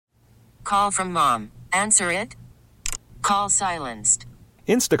Call from mom. Answer it. Call silenced.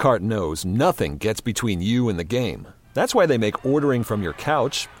 Instacart knows nothing gets between you and the game. That's why they make ordering from your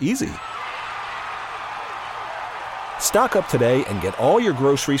couch easy. Stock up today and get all your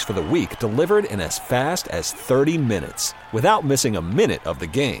groceries for the week delivered in as fast as 30 minutes without missing a minute of the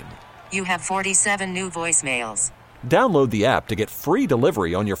game. You have 47 new voicemails. Download the app to get free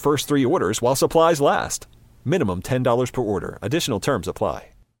delivery on your first 3 orders while supplies last. Minimum $10 per order. Additional terms apply.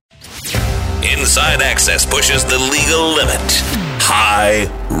 Inside Access pushes the legal limit. High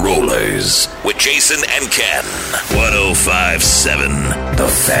Rollers with Jason and Ken. 105.7 The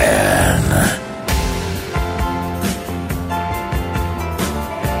Fan.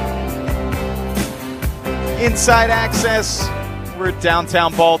 Inside Access. We're at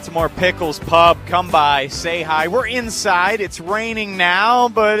downtown Baltimore Pickles Pub. Come by, say hi. We're inside. It's raining now,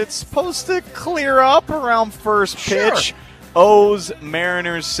 but it's supposed to clear up around first pitch. Sure. O's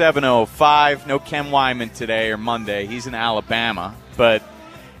Mariners 7:05. No Ken Wyman today or Monday. He's in Alabama. But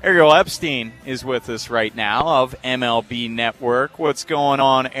Ariel Epstein is with us right now of MLB Network. What's going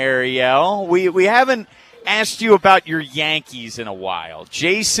on, Ariel? We haven't asked you about your Yankees in a while.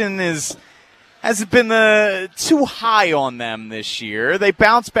 Jason hasn't been too high on them this year. They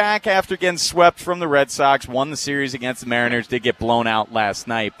bounced back after getting swept from the Red Sox, won the series against the Mariners, did get blown out last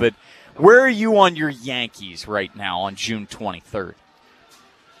night. But where are you on your Yankees right now on June 23rd?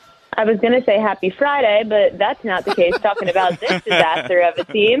 I was going to say happy Friday, but that's not the case talking about this disaster of a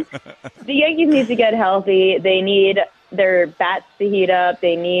team. The Yankees need to get healthy. They need their bats to heat up.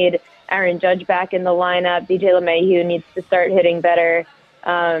 They need Aaron Judge back in the lineup. DJ LeMahieu needs to start hitting better.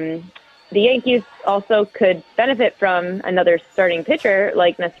 The Yankees also could benefit from another starting pitcher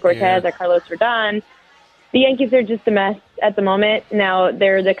like Nestor Cortez or Carlos Rodon. The Yankees are just a mess at the moment. Now,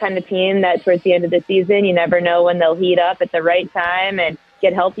 they're the kind of team that towards the end of the season, you never know when they'll heat up at the right time and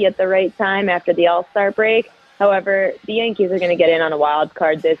get healthy at the right time after the All-Star break. However, the Yankees are going to get in on a wild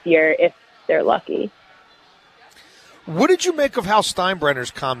card this year if they're lucky. What did you make of Hal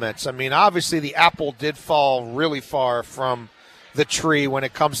Steinbrenner's comments? I mean, obviously the apple did fall really far from the tree when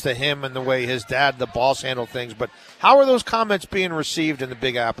it comes to him and the way his dad, the boss, handled things. But how are those comments being received in the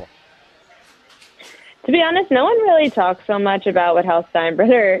Big Apple? To be honest, no one really talks so much about what Hal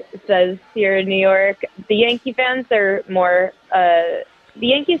Steinbrenner says here in New York. The Yankees fans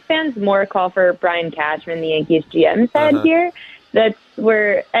more call for Brian Cashman, the Yankees GM, said here. That's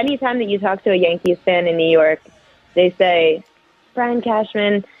where anytime that you talk to a Yankees fan in New York, they say, Brian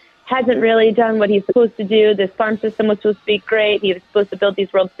Cashman hasn't really done what he's supposed to do. This farm system was supposed to be great. He was supposed to build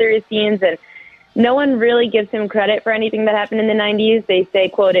these World Series teams, and no one really gives him credit for anything that happened in the 90s. They say,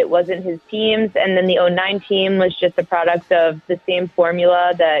 quote, it wasn't his teams, and then the 09 team was just a product of the same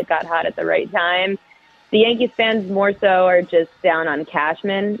formula that got hot at the right time. The Yankees fans more so are just down on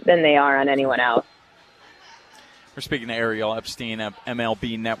Cashman than they are on anyone else. We're speaking to Ariel Epstein of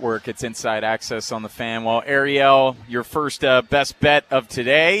MLB Network. It's Inside Access on the Fan. Well, Ariel, your first best bet of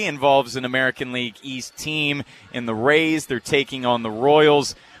today involves an American League East team in the Rays. They're taking on the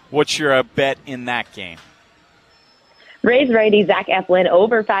Royals. What's your bet in that game? Rays righty Zach Eflin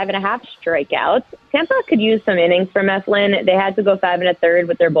over 5.5 strikeouts. Tampa could use some innings from Eflin. They had to go 5 1/3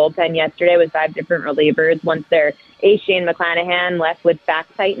 with their bullpen yesterday with 5 different relievers once their ace Shane McClanahan left with back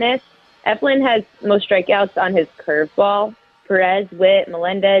tightness. Eflin has most strikeouts on his curveball. Perez, Witt,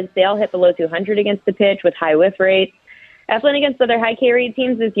 Melendez, they all hit below 200 against the pitch with high whiff rates. Eflin against other high K rate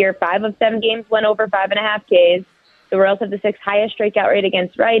teams this year, 5 of 7 games went over 5.5 Ks. The Royals have the 6th highest strikeout rate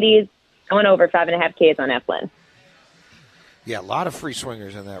against righties. I went over 5.5 Ks on Eflin. Yeah, a lot of free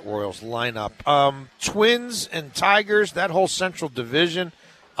swingers in that Royals lineup. Twins and Tigers, that whole Central Division,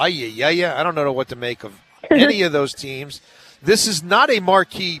 I don't know what to make of any of those teams. This is not a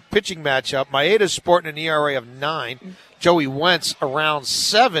marquee pitching matchup. Maeda's sporting an ERA of 9. Joey Wentz around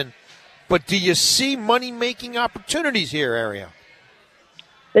 7. But do you see money-making opportunities here, Ariel?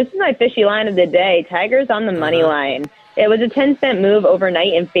 This is my fishy line of the day. Tigers on the money line. It was a 10-cent move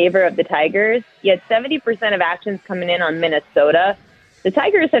overnight in favor of the Tigers, yet 70% of actions coming in on Minnesota. The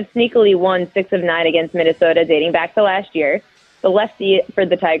Tigers have sneakily won 6 of 9 against Minnesota dating back to last year. The lefty for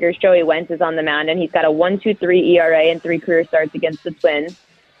the Tigers, Joey Wentz, is on the mound, and he's got a 1.23 ERA and 3 career starts against the Twins.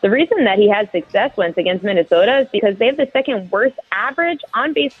 The reason that he has success, Wentz, against Minnesota is because they have the second worst average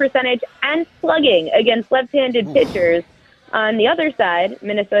on-base percentage and slugging against left-handed pitchers. On the other side,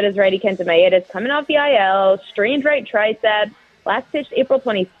 Minnesota's righty Kenta Maeda is coming off the IL, strained right tricep, last pitched April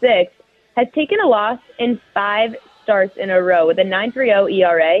 26th, has taken a loss in 5 starts in a row with a 9.30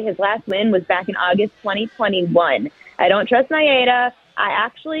 ERA. His last win was back in August 2021. I don't trust Maeda. I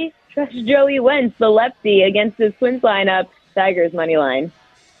actually trust Joey Wentz, the lefty, against this Twins lineup. Tigers money line.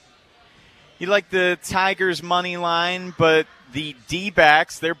 You like the Tigers money line, but the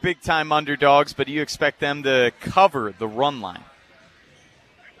D-backs, they're big-time underdogs, but do you expect them to cover the run line?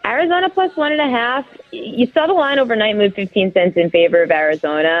 Arizona plus 1.5. You saw the line overnight move 15 cents in favor of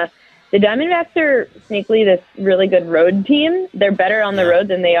Arizona. The Diamondbacks are sneakily this really good road team. They're better on the road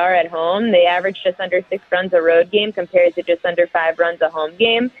than they are at home. They average just under 6 runs a road game compared to just under 5 runs a home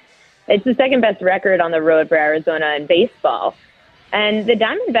game. It's the second best record on the road for Arizona in baseball. And the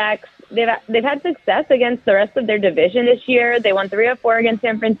Diamondbacks, they've had success against the rest of their division this year. They won 3 of 4 against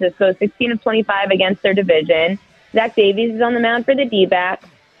San Francisco, 16 of 25 against their division. Zach Davies is on the mound for the D-backs.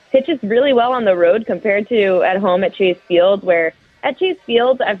 Pitches really well on the road compared to at home at Chase Field, where at Chase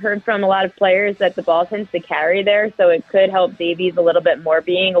Field, I've heard from a lot of players that the ball tends to carry there, so it could help Davies a little bit more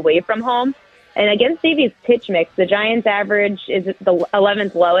being away from home. And against Davies' pitch mix, the Giants' average is the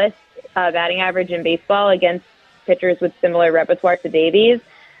 11th lowest batting average in baseball against pitchers with similar repertoire to Davies.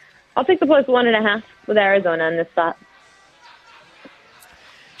 I'll take the plus 1.5 with Arizona in this spot.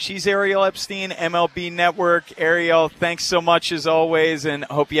 She's Ariel Epstein, MLB Network. Ariel, thanks so much as always, and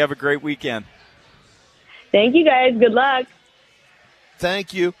hope you have a great weekend. Thank you, guys. Good luck.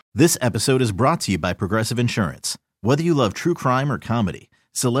 Thank you. This episode is brought to you by Progressive Insurance. Whether you love true crime or comedy,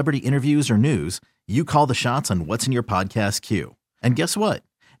 celebrity interviews or news, you call the shots on what's in your podcast queue. And guess what?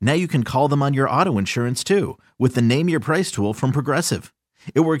 Now you can call them on your auto insurance too with the Name Your Price tool from Progressive.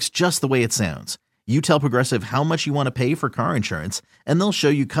 It works just the way it sounds. You tell Progressive how much you want to pay for car insurance, and they'll show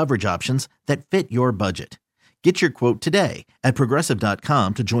you coverage options that fit your budget. Get your quote today at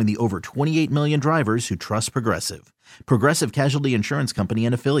Progressive.com to join the over 28 million drivers who trust Progressive. Progressive Casualty Insurance Company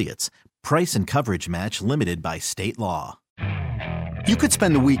and Affiliates. Price and coverage match limited by state law. You could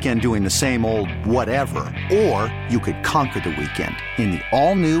spend the weekend doing the same old whatever, or you could conquer the weekend in the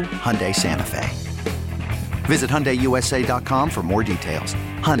all-new Hyundai Santa Fe. Visit HyundaiUSA.com for more details.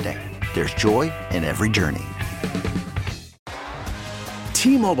 Hyundai, there's joy in every journey.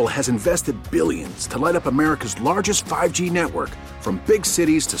 T-Mobile has invested billions to light up America's largest 5G network, from big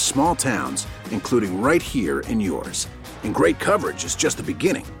cities to small towns, including right here in yours. And great coverage is just the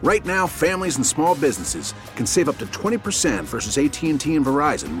beginning. Right now, families and small businesses can save up to 20% versus AT&T and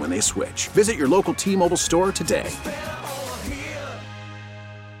Verizon when they switch. Visit your local T-Mobile store today.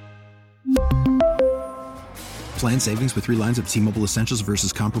 Plan savings with 3 lines of T-Mobile Essentials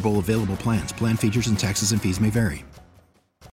versus comparable available plans. Plan features and taxes and fees may vary.